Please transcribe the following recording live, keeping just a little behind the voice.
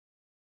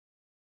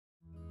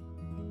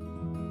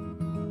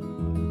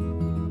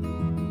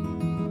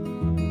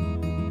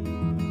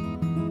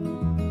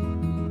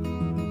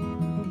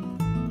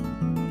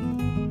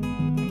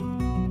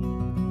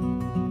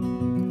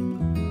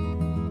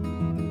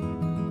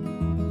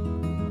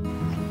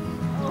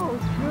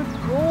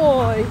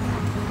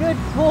boy. Good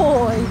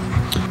boy.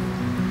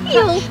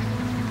 Heel.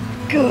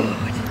 Good.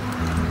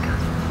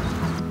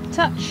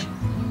 Touch.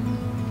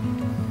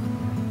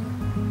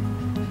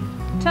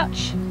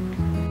 Touch.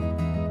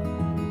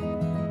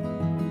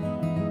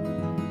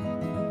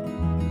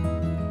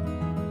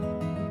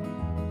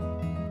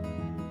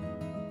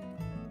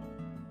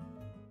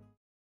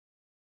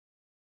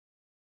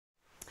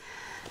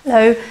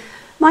 Hello,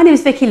 my name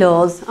is Vicky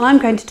Laws and I'm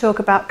going to talk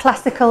about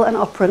classical and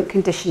operant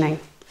conditioning.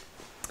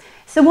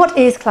 So what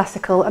is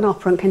classical and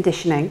operant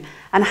conditioning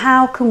and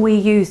how can we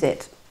use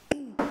it?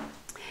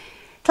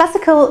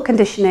 Classical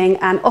conditioning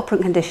and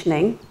operant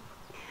conditioning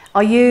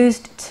are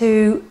used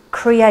to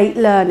create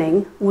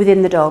learning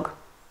within the dog.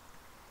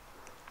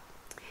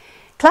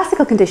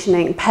 Classical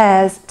conditioning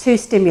pairs two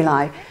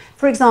stimuli.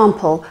 For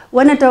example,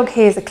 when a dog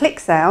hears a click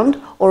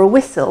sound or a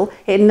whistle,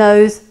 it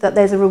knows that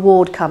there's a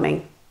reward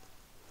coming.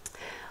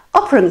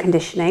 Operant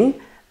conditioning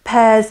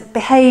pairs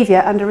behaviour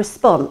and a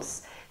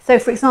response. So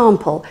for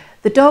example,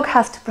 the dog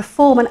has to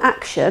perform an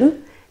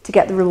action to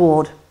get the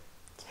reward.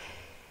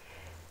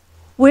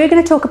 We're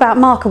going to talk about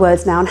marker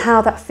words now and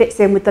how that fits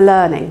in with the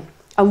learning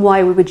and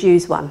why we would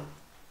use one.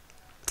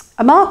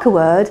 A marker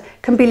word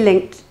can be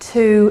linked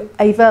to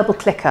a verbal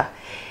clicker.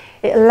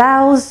 It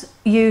allows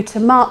you to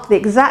mark the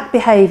exact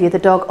behaviour the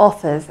dog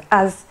offers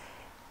as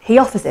he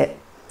offers it,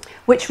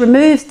 which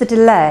removes the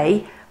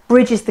delay,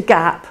 bridges the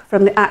gap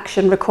from the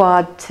action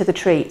required to the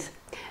treat.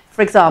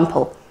 For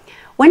example,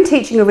 when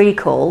teaching a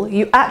recall,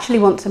 you actually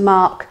want to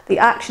mark the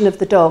action of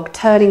the dog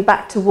turning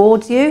back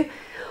towards you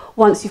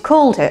once you've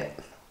called it.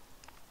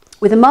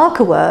 With a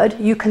marker word,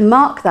 you can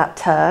mark that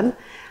turn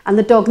and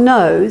the dog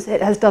knows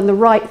it has done the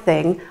right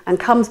thing and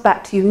comes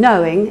back to you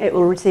knowing it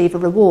will receive a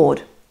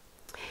reward.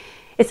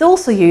 It's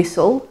also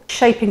useful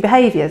shaping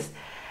behaviours,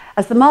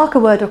 as the marker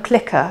word or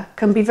clicker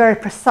can be very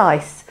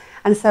precise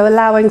and so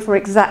allowing for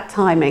exact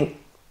timing.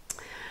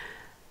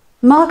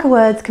 Marker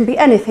words can be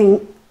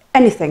anything,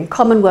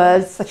 common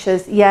words such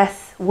as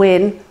yes,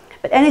 win,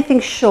 but anything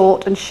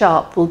short and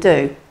sharp will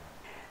do.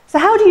 So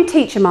how do you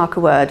teach a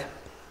marker word?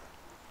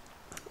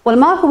 Well, a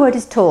marker word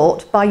is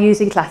taught by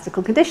using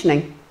classical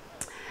conditioning,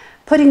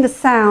 putting the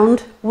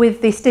sound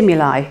with the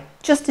stimuli,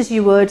 just as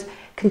you would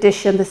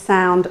condition the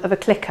sound of a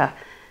clicker.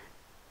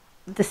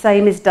 The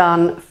same is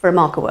done for a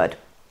marker word.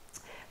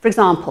 For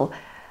example,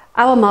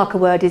 our marker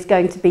word is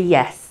going to be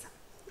yes.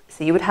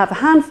 So you would have a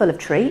handful of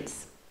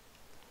treats,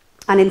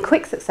 and in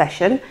quick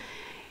succession,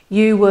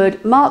 you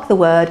would mark the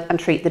word and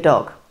treat the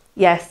dog.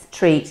 Yes,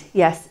 treat,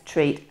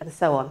 and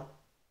so on.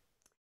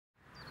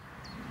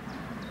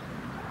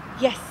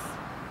 Yes.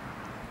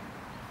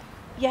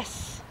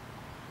 Yes.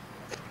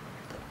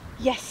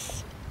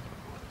 Yes.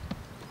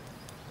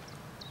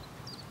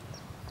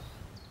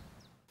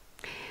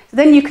 So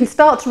then you can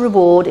start to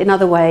reward in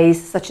other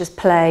ways, such as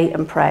play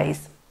and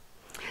praise.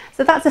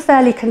 So that's a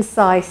fairly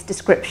concise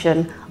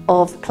description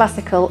of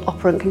classical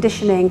operant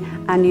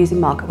conditioning and using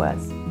marker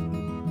words.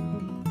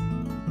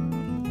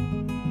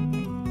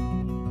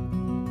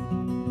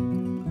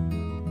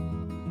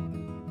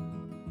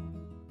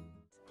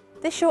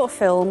 This short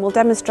film will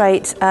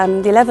demonstrate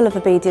the level of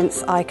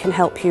obedience I can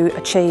help you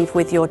achieve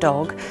with your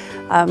dog,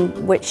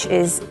 which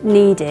is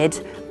needed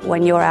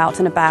when you're out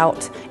and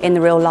about in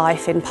the real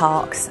life, in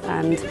parks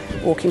and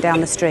walking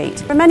down the street.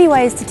 There are many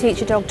ways to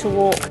teach a dog to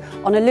walk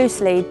on a loose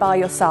lead by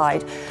your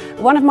side.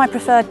 One of my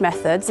preferred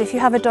methods, if you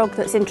have a dog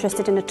that's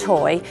interested in a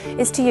toy,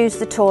 is to use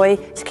the toy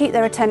to keep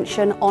their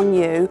attention on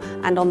you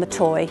and on the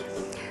toy.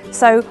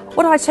 So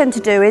what I tend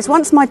to do is,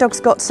 once my dog's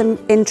got some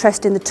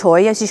interest in the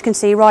toy, as you can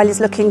see, Riley's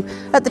looking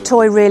at the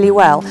toy really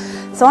well.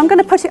 So I'm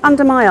going to put it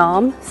under my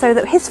arm so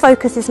that his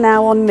focus is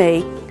now on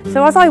me.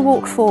 So as I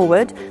walk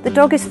forward, the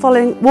dog is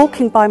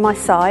walking by my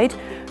side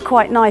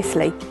quite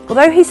nicely.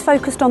 Although he's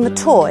focused on the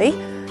toy,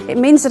 it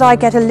means that I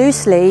get a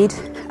loose lead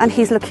and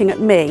he's looking at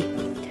me.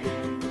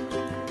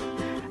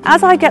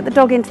 As I get the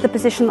dog into the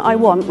position I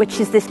want, which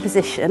is this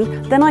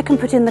position, then I can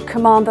put in the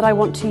command that I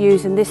want to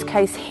use, in this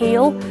case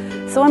heel.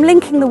 So I'm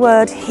linking the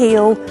word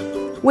heel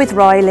with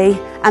Riley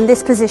and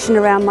this position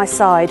around my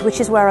side, which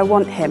is where I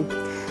want him.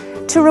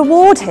 To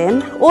reward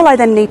him, all I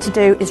then need to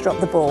do is drop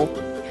the ball.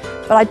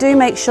 But I do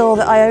make sure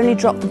that I only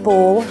drop the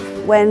ball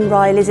when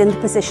Riley's in the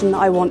position that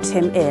I want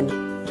him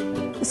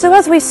in. So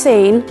as we've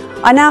seen,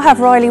 I now have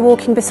Riley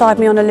walking beside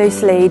me on a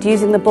loose lead,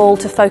 using the ball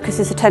to focus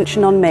his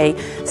attention on me.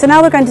 So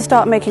now we're going to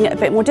start making it a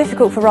bit more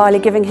difficult for Riley,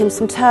 giving him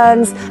some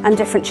turns and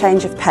different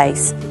change of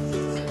pace.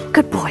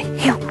 Good boy,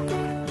 heel.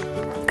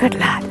 Good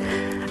lad.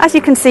 As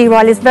you can see,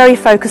 Riley's very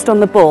focused on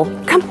the ball.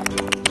 Come.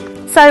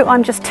 So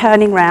I'm just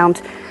turning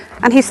round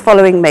and he's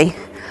following me.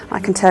 I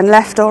can turn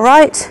left or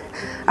right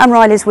and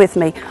Riley's with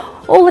me.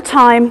 All the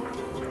time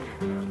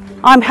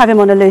I have him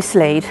on a loose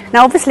lead.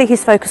 Now obviously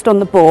he's focused on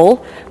the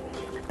ball,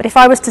 but if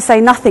I was to say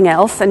nothing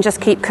else and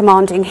just keep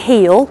commanding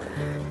heel,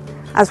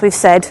 as we've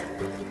said,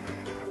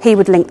 he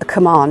would link the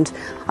command.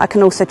 I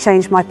can also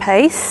change my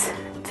pace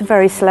to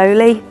very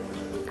slowly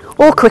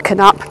or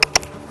quicken up.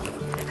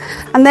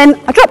 And then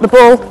I drop the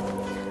ball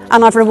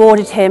and I've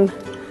rewarded him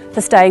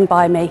for staying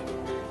by me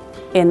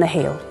in the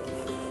heel.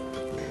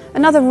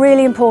 Another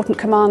really important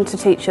command to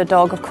teach your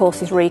dog, of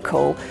course, is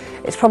recall.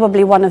 It's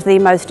probably one of the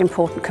most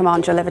important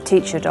commands you'll ever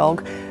teach your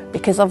dog,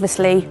 because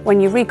obviously when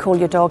you recall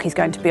your dog, he's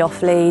going to be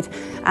off lead,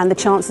 and the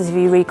chances of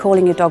you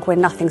recalling your dog when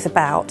nothing's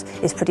about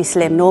is pretty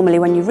slim. Normally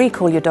when you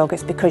recall your dog,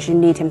 it's because you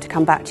need him to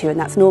come back to you, and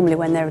that's normally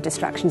when there are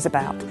distractions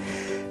about.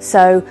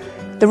 So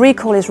the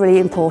recall is really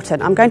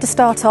important. I'm going to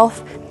start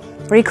off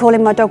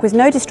recalling my dog with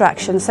no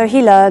distractions, so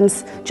he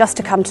learns just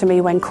to come to me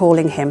when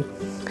calling him.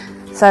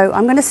 So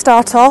I'm going to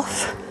start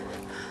off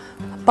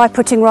by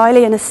putting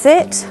Riley in a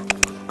sit.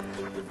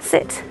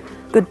 Sit.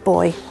 Good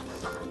boy.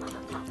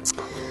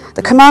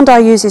 The command I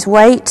use is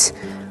wait.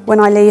 When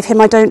I leave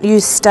him, I don't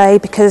use stay,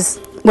 because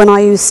when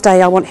I use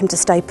stay, I want him to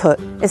stay put.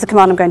 It's the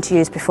command I'm going to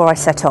use before I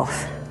set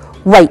off.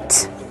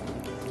 Wait.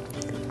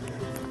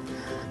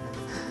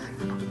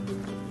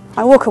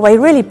 I walk away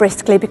really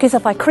briskly, because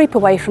if I creep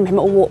away from him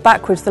or walk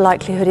backwards, the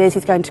likelihood is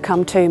he's going to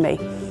come to me.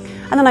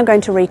 And then I'm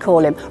going to recall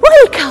him.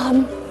 Riley,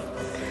 come.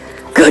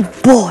 Good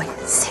boy.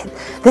 Sit.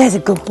 There's a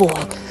good boy.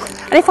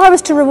 And if I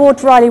was to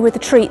reward Riley with a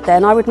treat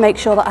then, I would make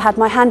sure that I had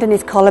my hand in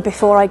his collar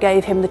before I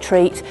gave him the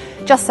treat,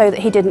 just so that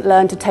he didn't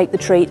learn to take the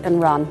treat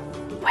and run.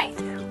 Wait,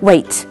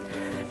 wait.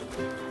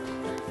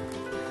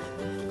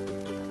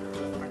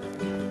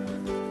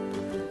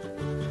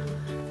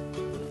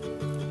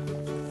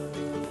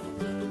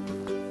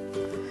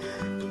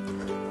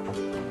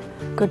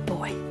 Good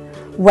boy.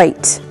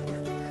 Wait.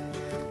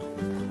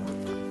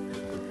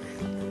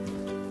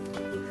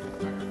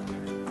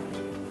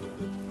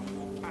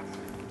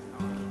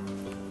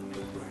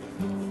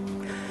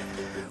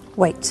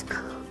 Wait.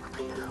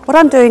 What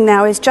I'm doing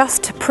now is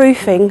just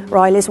proofing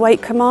Riley's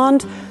wait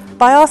command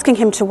by asking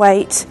him to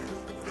wait,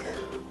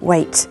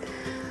 wait,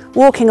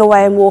 walking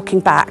away and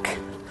walking back,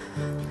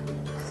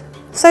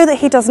 so that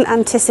he doesn't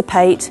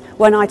anticipate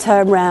when I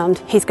turn round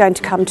he's going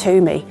to come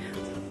to me.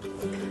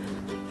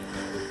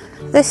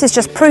 This is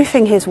just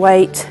proofing his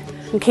wait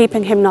and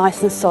keeping him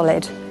nice and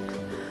solid.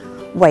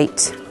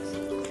 Wait.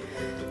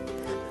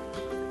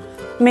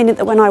 Meaning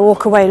that when I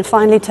walk away and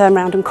finally turn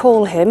round and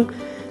call him,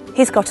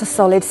 he's got a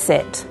solid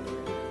sit.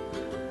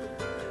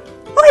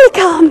 Riley,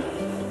 come.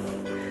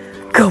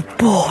 Good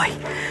boy.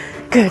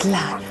 Good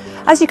lad.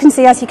 As you can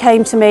see, as he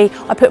came to me,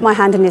 I put my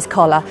hand in his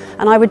collar,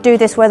 and I would do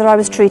this whether I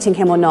was treating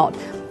him or not.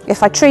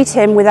 If I treat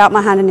him without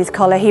my hand in his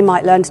collar, he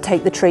might learn to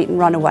take the treat and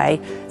run away.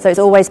 So it's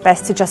always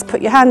best to just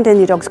put your hand in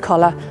your dog's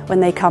collar when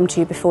they come to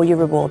you before you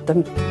reward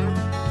them.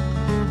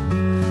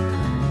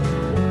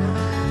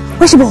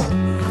 Where's your ball?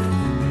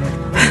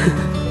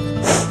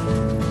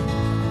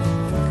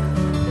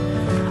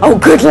 Oh,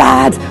 good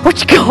lad. What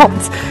you got?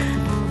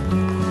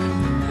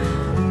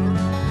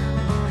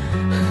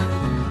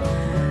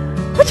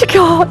 What you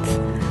got?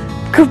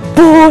 Good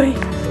boy.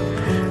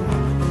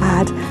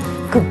 Lad.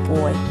 Good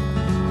boy.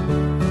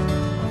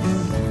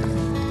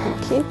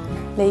 Thank you.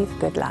 Leave.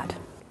 Good lad.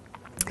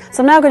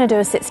 So I'm now going to do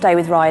a sit-stay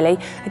with Riley.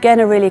 Again,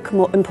 a really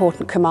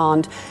important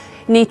command.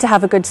 You need to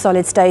have a good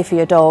solid stay for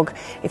your dog.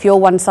 If you're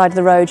one side of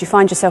the road, you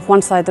find yourself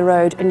one side of the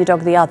road and your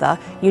dog the other,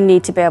 you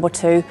need to be able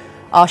to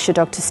ask your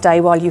dog to stay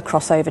while you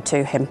cross over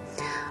to him.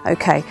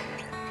 Okay,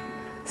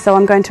 so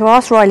I'm going to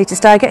ask Riley to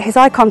stay. I get his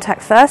eye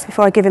contact first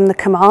before I give him the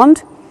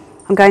command.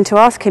 I'm going to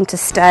ask him to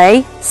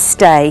stay,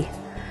 stay,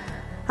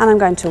 and I'm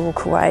going to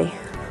walk away.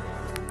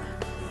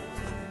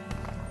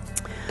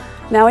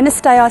 Now in a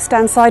stay, I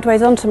stand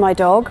sideways onto my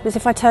dog, because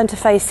if I turn to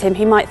face him,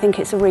 he might think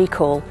it's a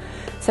recall.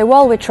 So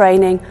while we're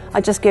training,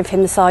 I just give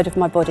him the side of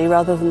my body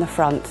rather than the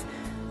front,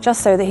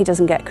 just so that he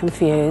doesn't get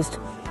confused.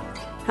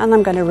 And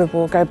I'm going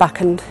to go back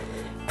and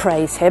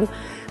praise him.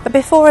 But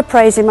before I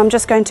praise him, I'm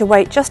just going to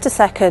wait just a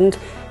second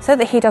so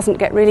that he doesn't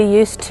get really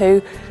used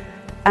to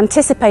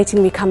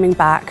anticipating me coming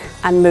back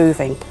and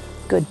moving.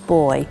 Good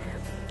boy.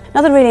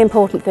 Another really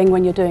important thing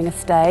when you're doing a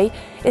stay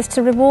is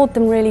to reward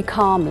them really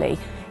calmly.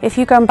 If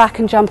you go back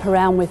and jump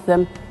around with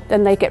them,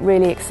 then they get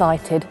really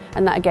excited,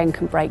 and that again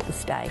can break the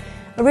stay.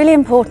 A really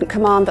important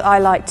command that I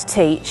like to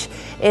teach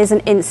is an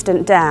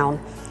instant down.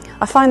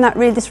 I find that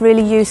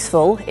really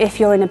useful if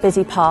you're in a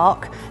busy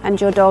park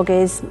and your dog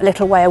is a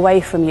little way away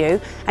from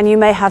you, and you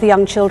may have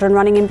young children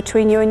running in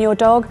between you and your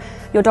dog.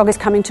 Your dog is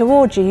coming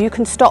towards you. You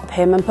can stop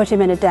him and put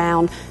him in a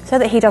down so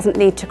that he doesn't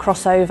need to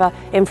cross over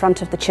in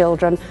front of the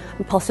children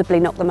and possibly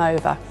knock them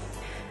over.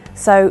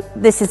 So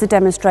this is a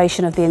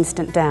demonstration of the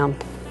instant down.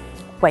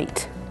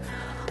 Wait.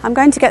 I'm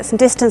going to get some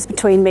distance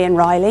between me and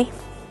Riley.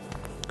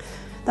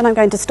 Then I'm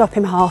going to stop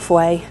him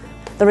halfway.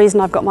 The reason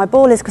I've got my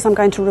ball is because I'm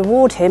going to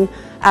reward him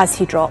as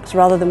he drops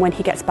rather than when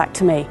he gets back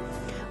to me.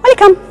 Riley,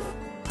 come.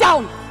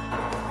 Down.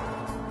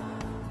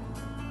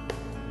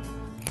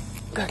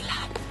 Good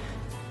lad.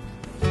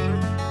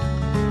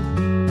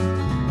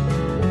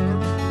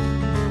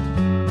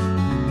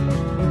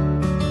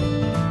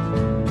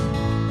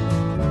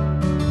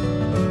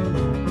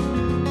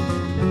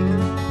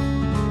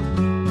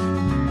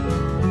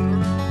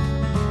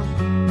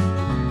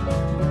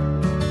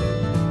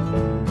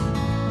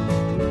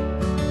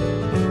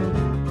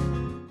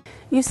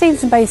 You've seen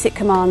some basic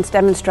commands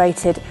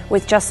demonstrated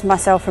with just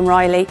myself and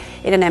Riley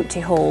in an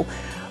empty hall.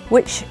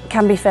 which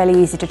can be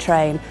fairly easy to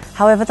train.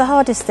 However, the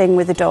hardest thing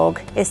with a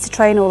dog is to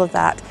train all of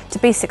that to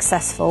be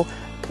successful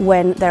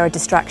when there are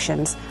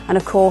distractions. And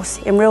of course,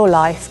 in real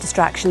life,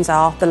 distractions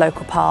are the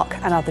local park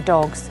and other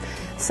dogs.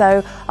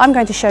 So I'm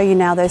going to show you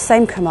now those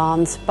same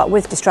commands, but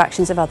with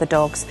distractions of other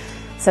dogs,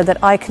 so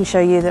that I can show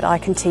you that I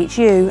can teach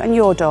you and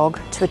your dog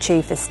to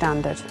achieve this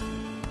standard.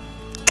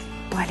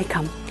 Riley,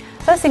 come.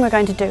 First thing we're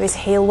going to do is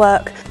heel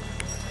work.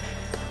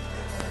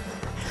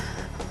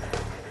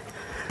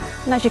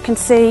 And as you can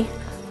see,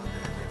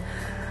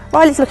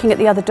 Riley's looking at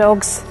the other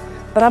dogs,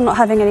 but I'm not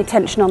having any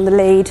tension on the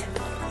lead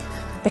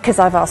because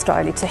I've asked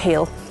Riley to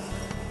heel.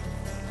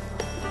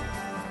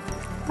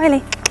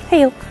 Riley,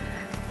 heel.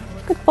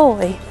 Good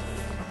boy.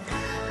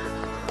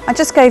 I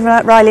just gave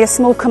Riley a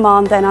small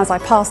command then as I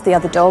passed the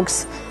other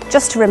dogs,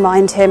 just to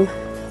remind him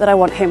that I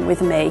want him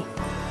with me,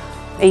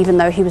 even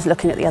though he was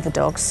looking at the other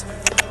dogs.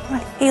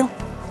 Riley, heel.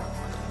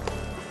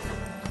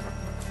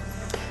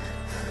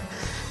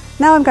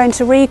 Now I'm going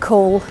to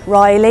recall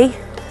Riley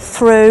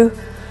through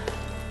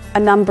a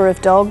number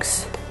of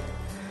dogs.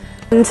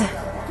 And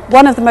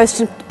one of the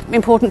most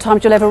important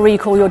times you'll ever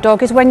recall your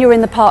dog is when you're in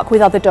the park with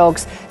other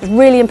dogs. It's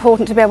really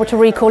important to be able to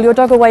recall your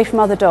dog away from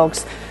other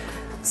dogs.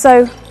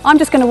 So I'm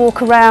just going to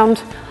walk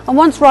around, and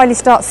once Riley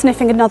starts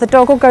sniffing another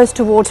dog or goes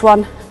towards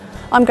one,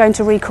 I'm going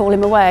to recall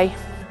him away.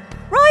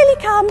 Riley,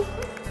 come.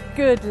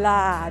 Good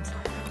lad.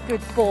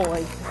 Good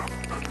boy.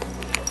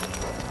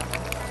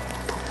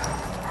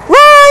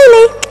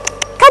 Riley,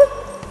 come.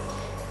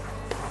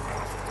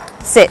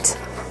 Sit.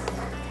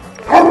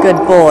 Good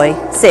boy.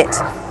 Sit.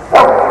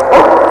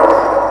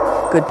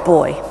 Good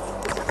boy.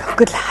 Come on, come.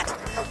 Good lad.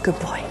 Good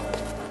boy.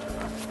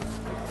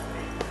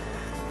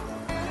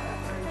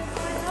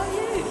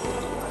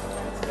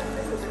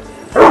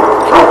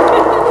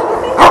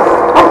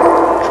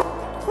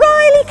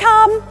 Riley,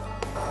 come.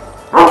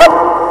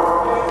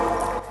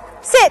 Come.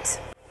 Sit.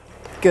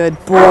 Good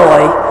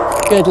boy.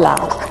 Good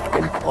lad.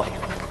 Good boy.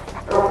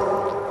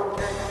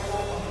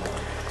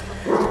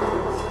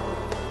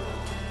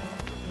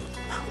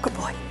 Good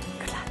boy.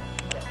 Good lad.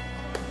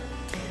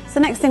 So the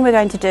next thing we're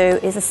going to do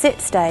is a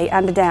sit stay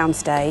and a down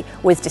stay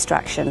with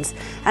distractions.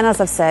 And as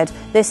I've said,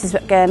 this is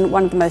again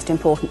one of the most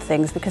important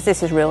things because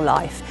this is real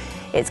life.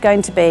 It's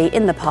going to be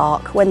in the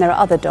park when there are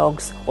other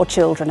dogs or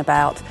children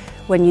about,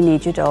 when you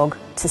need your dog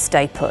to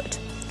stay put.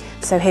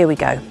 So here we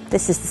go.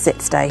 This is the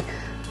sit stay.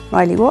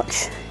 Riley,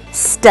 watch.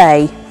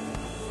 Stay.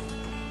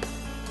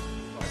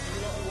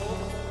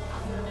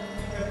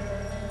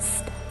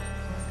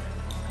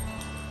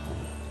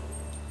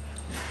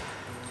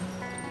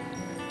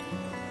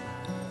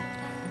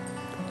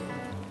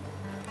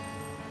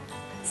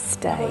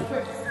 Stay.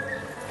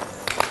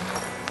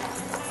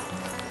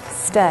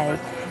 Stay.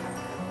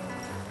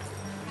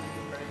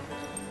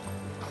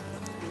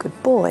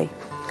 Good boy.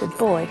 Good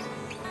boy.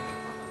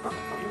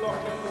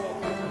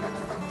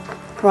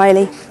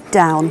 Riley,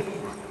 down.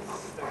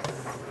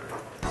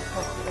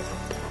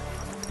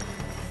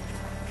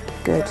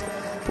 Good.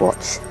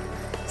 Watch.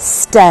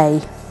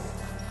 Stay.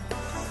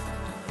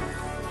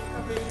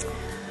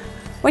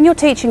 When you're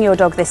teaching your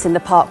dog this in the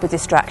park with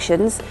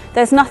distractions,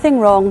 there's nothing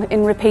wrong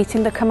in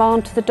repeating the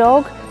command to the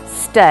dog,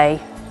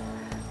 stay,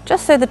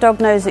 just so the dog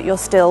knows that you're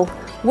still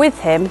with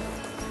him.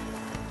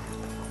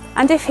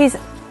 And if he's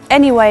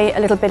anyway a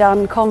little bit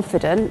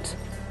unconfident,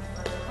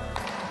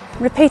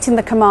 repeating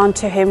the command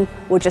to him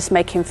will just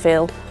make him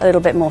feel a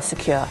little bit more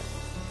secure.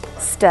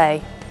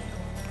 Stay.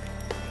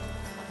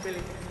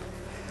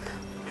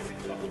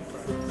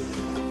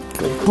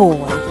 Good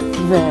boy,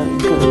 very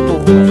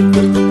good boy.